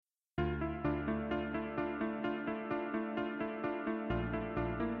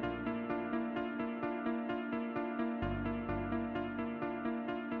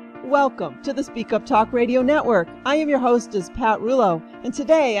Welcome to the Speak Up Talk Radio Network. I am your hostess, Pat Rulo, and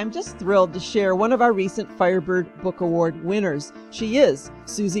today I'm just thrilled to share one of our recent Firebird Book Award winners. She is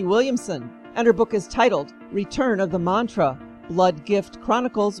Susie Williamson, and her book is titled Return of the Mantra, Blood Gift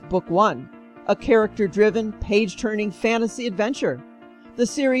Chronicles Book 1, a character-driven, page-turning fantasy adventure. The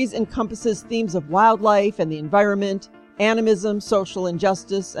series encompasses themes of wildlife and the environment, animism, social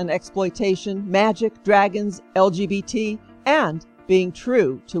injustice and exploitation, magic, dragons, LGBT, and being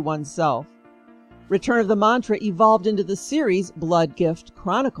true to oneself. Return of the Mantra evolved into the series Blood Gift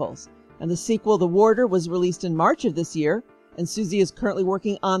Chronicles, and the sequel, The Warder, was released in March of this year, and Susie is currently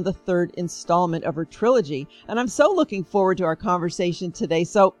working on the third installment of her trilogy. And I'm so looking forward to our conversation today.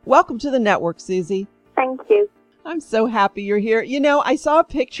 So welcome to the network, Susie. Thank you. I'm so happy you're here. You know, I saw a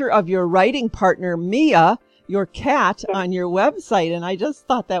picture of your writing partner, Mia, your cat, on your website, and I just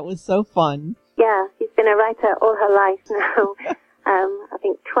thought that was so fun. Yeah, she's been a writer all her life now. I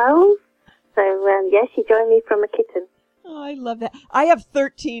think 12. So, she joined me from a kitten. Oh, I love that. I have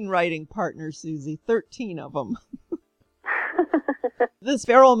 13 writing partners, Susie, 13 of them. This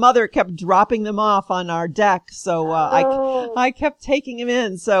feral mother kept dropping them off on our deck, so I kept taking them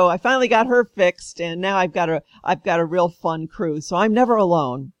in. So I finally got her fixed, and now I've got a real fun crew. So I'm never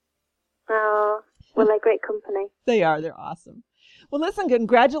alone. Oh, well, they're great company. They are. They're awesome. Well, listen,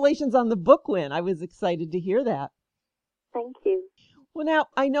 congratulations on the book win. I was excited to hear that. Thank you. Well, now,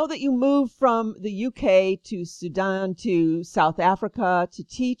 I know that you moved from the UK to Sudan to South Africa to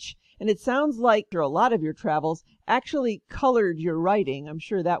teach, and it sounds like a lot of your travels actually colored your writing. I'm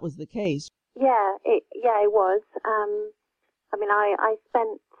sure that was the case. Yeah, it was. I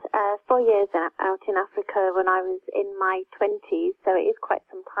spent 4 years out in Africa when I was in my 20s, so it is quite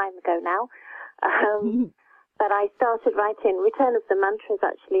some time ago now. But I started writing. Return of the Mantra is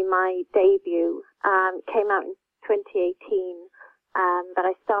actually my debut. It came out in 2018. But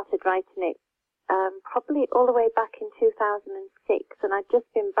I started writing it probably all the way back in 2006, and I'd just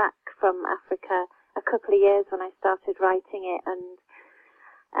been back from Africa a couple of years when I started writing it,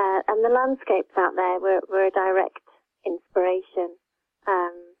 and the landscapes out there were a direct inspiration.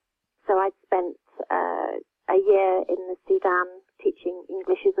 So I'd spent a year in the Sudan teaching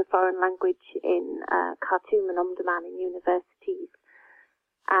English as a foreign language in Khartoum and Omdurman in universities,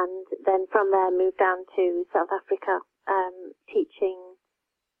 and then from there moved down to South Africa, teaching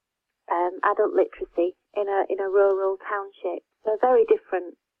adult literacy in a rural township. So very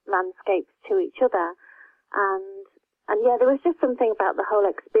different landscapes to each other, and there was just something about the whole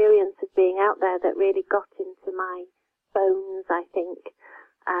experience of being out there that really got into my bones, I think.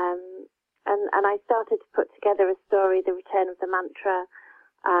 And I started to put together a story, The Return of the Mantra,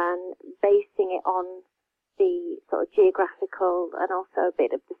 and basing it on the sort of geographical and also a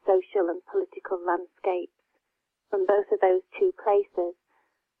bit of the social and political landscapes from both of those two places,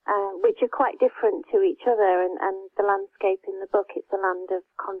 which are quite different to each other. And the landscape in the book, it's a land of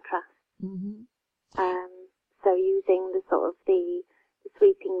contrast. Mm-hmm. So using the sort of the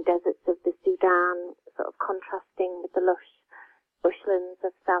sweeping deserts of the Sudan, sort of contrasting with the lush bushlands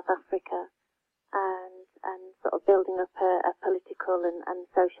of South Africa, and sort of building up a political and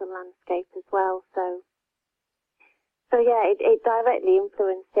social landscape as well. So it directly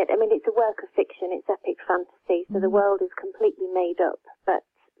influenced it. I mean, it's a work of fiction, it's epic fantasy, so the world is completely made up, but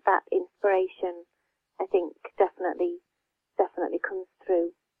that inspiration, I think, definitely comes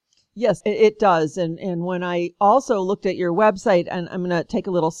through. Yes, it does. And when I also looked at your website, and I'm going to take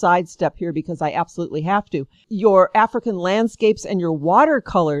a little sidestep here because I absolutely have to, your African landscapes and your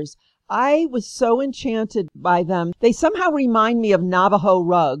watercolors, I was so enchanted by them. They somehow remind me of Navajo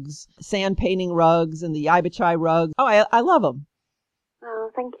rugs, sand painting rugs and the Ibuchai rugs. Oh, I love them.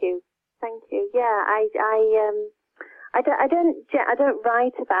 Oh, thank you. Yeah, I don't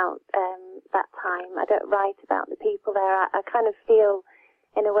write about that time. I don't write about the people there. I kind of feel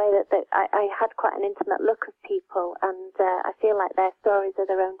in a way that I had quite an intimate look of people, and I feel like their stories are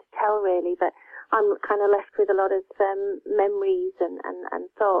their own to tell, really, but I'm kind of left with a lot of memories and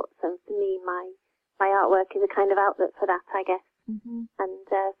thoughts, and for me, my artwork is a kind of outlet for that, I guess. Mm-hmm. And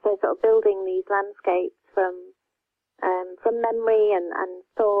so sort of building these landscapes from memory and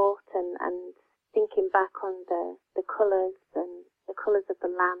thought, and thinking back on the colours and the colours of the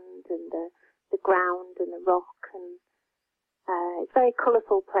land and the ground and the rock, and it's a very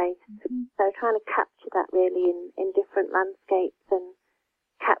colourful place. Mm-hmm. So trying to capture that really in different landscapes and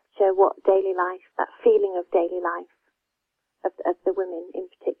capture what daily life, that feeling of daily life of the women in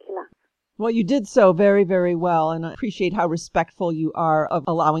particular. Well, you did so very, very well, and I appreciate how respectful you are of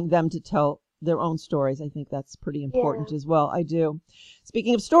allowing them to tell their own stories. I think that's pretty important Yeah. as well. I do.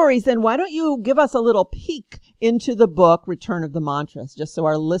 Speaking of stories, then why don't you give us a little peek into the book Return of the Mantras, just so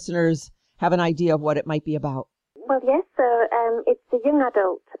our listeners have an idea of what it might be about. Well, yes. So it's a young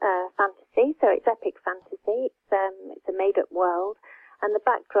adult fantasy. So it's epic fantasy. It's a made-up world, and the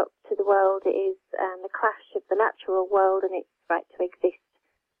backdrop to the world is the clash of the natural world and its right to exist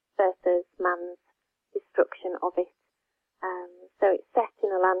versus man's destruction of it. So it's set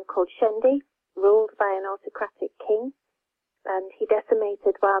in a land called Shendi, ruled by an autocratic king, and he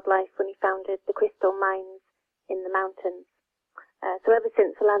decimated wildlife when he founded the crystal mines in the mountains. So ever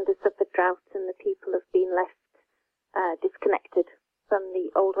since, the land has suffered drought and the people have been left disconnected from the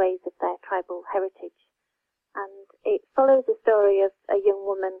old ways of their tribal heritage. And it follows the story of a young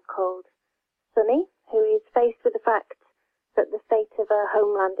woman called Sunny, who is faced with the fact that the fate of her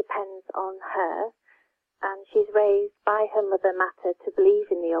homeland depends on her, and she's raised by her mother Mata to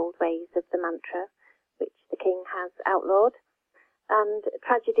believe in the old ways of the mantra, which the king has outlawed. And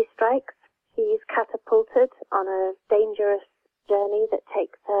tragedy strikes. She's catapulted on a dangerous journey that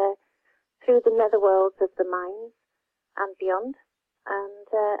takes her through the netherworlds of the mines and beyond. And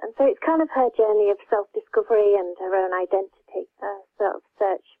so it's kind of her journey of self-discovery and her own identity, a sort of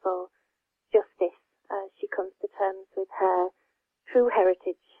search for justice as she comes to terms with her true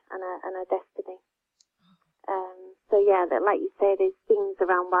heritage and her destiny. So yeah, that, like you say, there's themes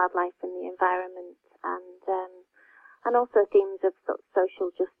around wildlife and the environment, and also themes of sort of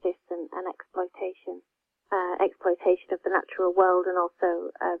social justice and exploitation of the natural world and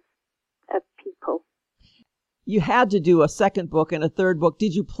also of people. You had to do a second book and a third book.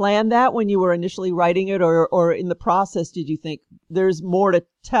 Did you plan that when you were initially writing it, or in the process did you think there's more to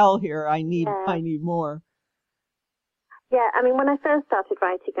tell here? I need more. Yeah, I mean, when I first started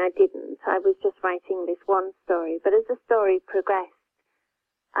writing, I didn't. I was just writing this one story. But as the story progressed,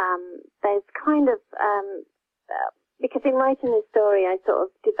 there's kind of because in writing this story, I sort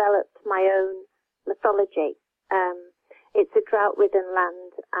of developed my own mythology. It's a drought-ridden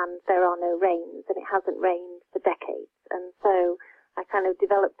land, and there are no rains, and it hasn't rained for decades. And so I kind of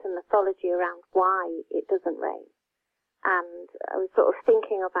developed a mythology around why it doesn't rain. And I was sort of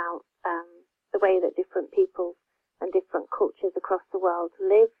thinking about the way that different people and different cultures across the world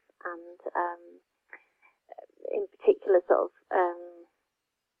live, and in particular sort of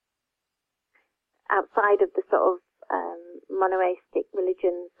outside of the sort of monotheistic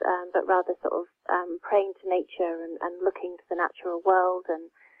religions, but rather sort of praying to nature and looking to the natural world and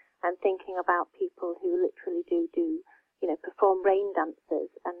thinking about people who literally do perform rain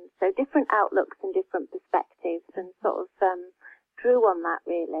dances, and so different outlooks and different perspectives, and sort of drew on that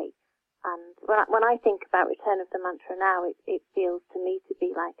really. And when I think about Return of the Mantra now, it feels to me to be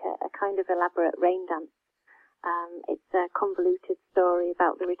like a kind of elaborate rain dance. It's a convoluted story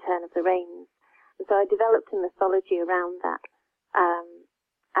about the return of the rains. And so I developed a mythology around that.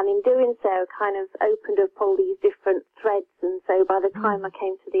 And in doing so, kind of opened up all these different threads. And so by the time I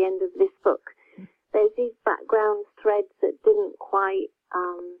came to the end of this book, there's these background threads that didn't quite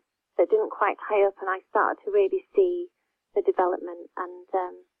tie up, and I started to really see the development.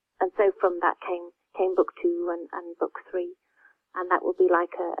 And so from that came book 2 and book 3. And that will be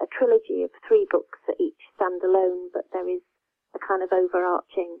like a trilogy of 3 books that each stand alone, but there is a kind of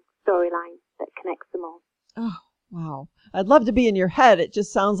overarching storyline that connects them all. Oh, wow. I'd love to be in your head. It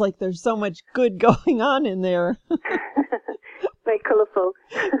just sounds like there's so much good going on in there. Very colourful.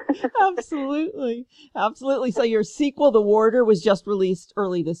 Absolutely. Absolutely. So your sequel, The Warder, was just released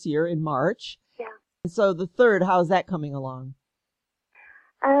early this year in March. Yeah. So the third, how's that coming along?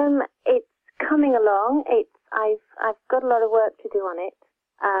 It's coming along. I've got a lot of work to do on it.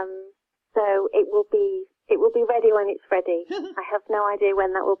 So it will be ready when it's ready. I have no idea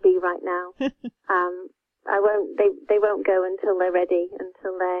when that will be right now. They won't go until they're ready,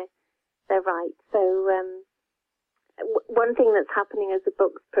 until they're right. So one thing that's happening as the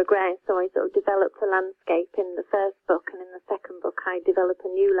books progress, so I sort of developed a landscape in the first book, and in the second book I develop a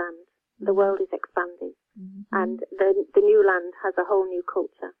new land. The world is expanding, and the new land has a whole new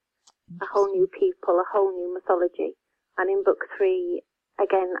culture, a whole new people, a whole new mythology. And in book 3,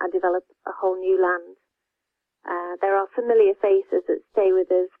 again, I develop a whole new land. There are familiar faces that stay with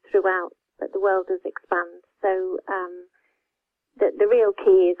us throughout, but the world does expand. So the real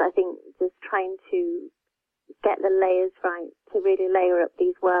key is, I think, just trying to get the layers right, to really layer up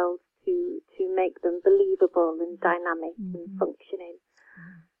these worlds, to make them believable and dynamic and functioning.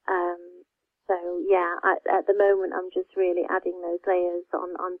 So yeah, at the moment I'm just really adding those layers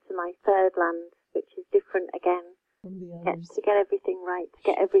onto my third land, which is different again. From the others. To get everything right, to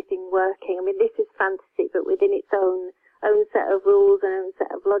get everything working. I mean, this is fantasy, but within its own own set of rules and own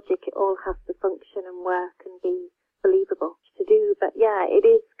set of logic. It all has to function and work and be believable to do. But yeah, it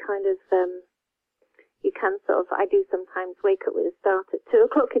is kind of, you can sort of, I do sometimes wake up with a start at 2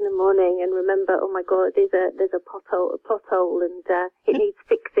 o'clock in the morning and remember, oh my God, there's a pothole and it needs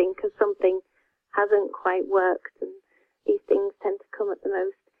fixing because something hasn't quite worked. And these things tend to come at the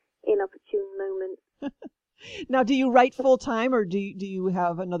most inopportune moments. Now, do you write full time, or do you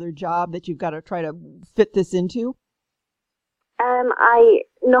have another job that you've got to try to fit this into?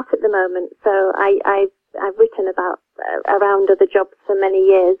 Not at the moment. So I've written about around other jobs for many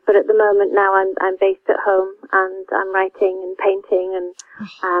years, but at the moment now I'm based at home and I'm writing and painting and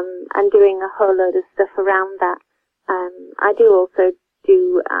doing a whole load of stuff around that. I do also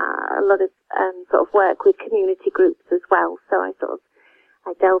do a lot of sort of work with community groups as well. So I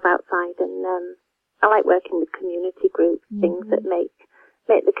delve outside and I like working with community groups, things that make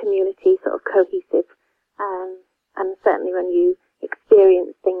the community sort of cohesive. And certainly when you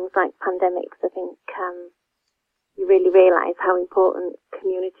experience things like pandemics, I think you really realise how important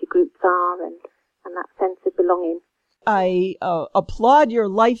community groups are and that sense of belonging. I applaud your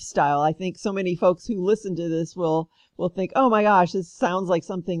lifestyle. I think so many folks who listen to this will think, oh my gosh, this sounds like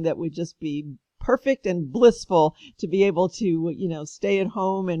something that would just be perfect and blissful to be able to, stay at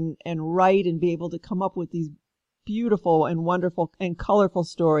home and write and be able to come up with these beautiful and wonderful and colorful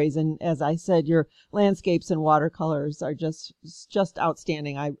stories. And as I said, your landscapes and watercolors are just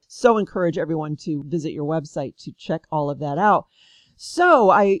outstanding. I so encourage everyone to visit your website to check all of that out.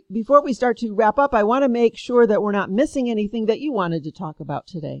 So before we start to wrap up, I want to make sure that we're not missing anything that you wanted to talk about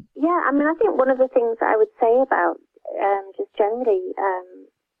today. Yeah, I mean, I think one of the things I would say about just generally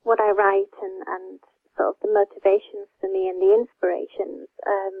what I write and sort of the motivations for me and the inspirations,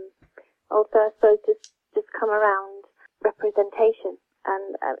 also I suppose just come around representation.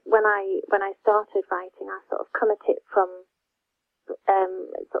 And when I started writing, I sort of come at it from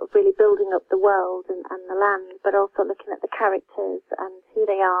sort of really building up the world and the land, but also looking at the characters and who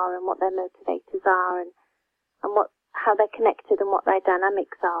they are and what their motivators are and how they're connected and what their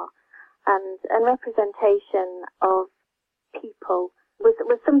dynamics are. And representation of people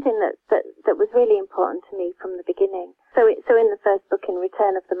was something that was really important to me from the beginning. So in the first book, in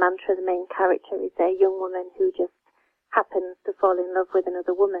Return of the Mantra, the main character is a young woman who just happens to fall in love with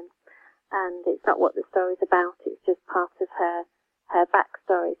another woman. And it's not what the story's about, it's just part of her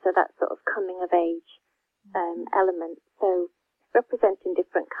backstory. So that sort of coming of age element. So representing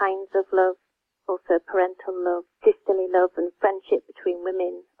different kinds of love, also parental love, sisterly love and friendship between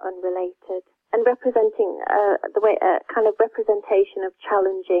women, unrelated. And representing the way kind of representation of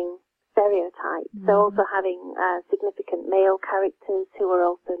challenging stereotypes. Mm-hmm. So also having significant male characters who are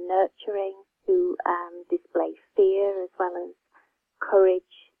also nurturing, who display fear as well as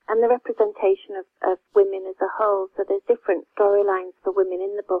courage, and the representation of women as a whole. So there's different storylines for women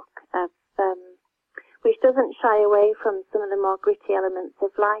in the book, which doesn't shy away from some of the more gritty elements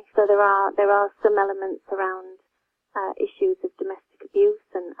of life. So there are some elements around issues of domestic abuse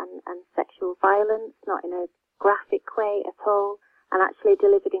and sexual violence, not in a graphic way at all, and actually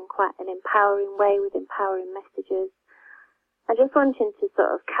delivered in quite an empowering way with empowering messages. I just wanted to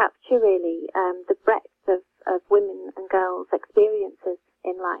sort of capture really the breadth of women and girls' experiences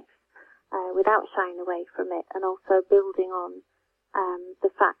in life without shying away from it, and also building on the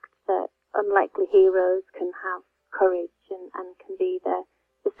fact that unlikely heroes can have courage and can be the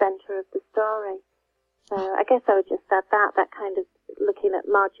centre of the story. So I guess I would just add that kind of looking at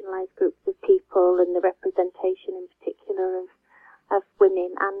marginalised groups of people and the representation in particular of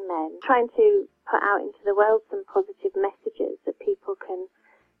women and men, trying to put out into the world some positive messages that people can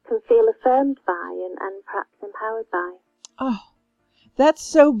feel affirmed by and perhaps empowered by. Oh, that's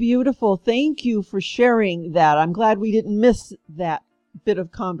so beautiful. Thank you for sharing that. I'm glad we didn't miss that bit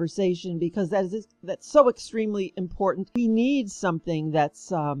of conversation, because that's so extremely important. We need something that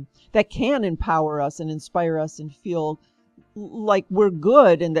can empower us and inspire us and feel like we're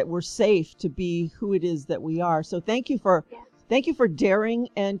good and that we're safe to be who it is that we are. So thank you for daring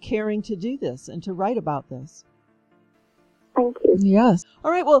and caring to do this and to write about this. Thank you. Yes.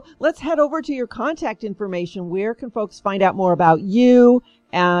 All right. Well, let's head over to your contact information. Where can folks find out more about you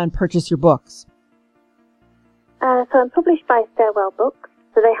and purchase your books? So I'm published by Stairwell Books,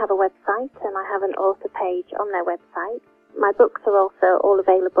 so they have a website, and I have an author page on their website. My books are also all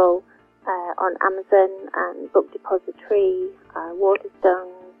available on Amazon and Book Depository,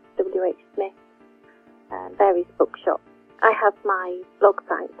 Waterstones, W.H. Smith, various bookshops. I have my blog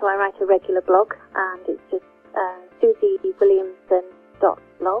site, so I write a regular blog, and it's just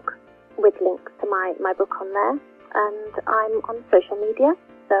susiewilliamson.blog with links to my book on there. And I'm on social media,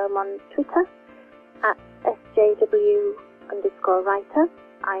 so I'm on Twitter, at SJW_writer.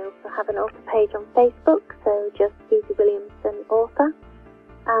 I also have an author page on Facebook, so just Susie Williamson Author.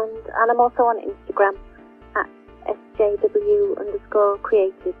 And I'm also on Instagram at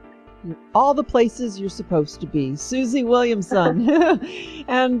SJW_creative. All the places you're supposed to be. Susie Williamson.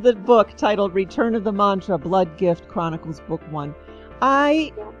 And the book titled Return of the Mantra, Blood Gift Chronicles, Book 1.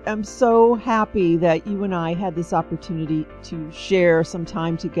 I am so happy that you and I had this opportunity to share some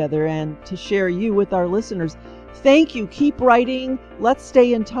time together and to share you with our listeners. Thank you. Keep writing. Let's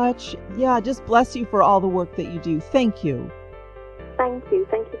stay in touch. Yeah, just bless you for all the work that you do. Thank you. Thank you.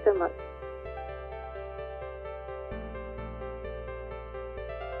 Thank you so much.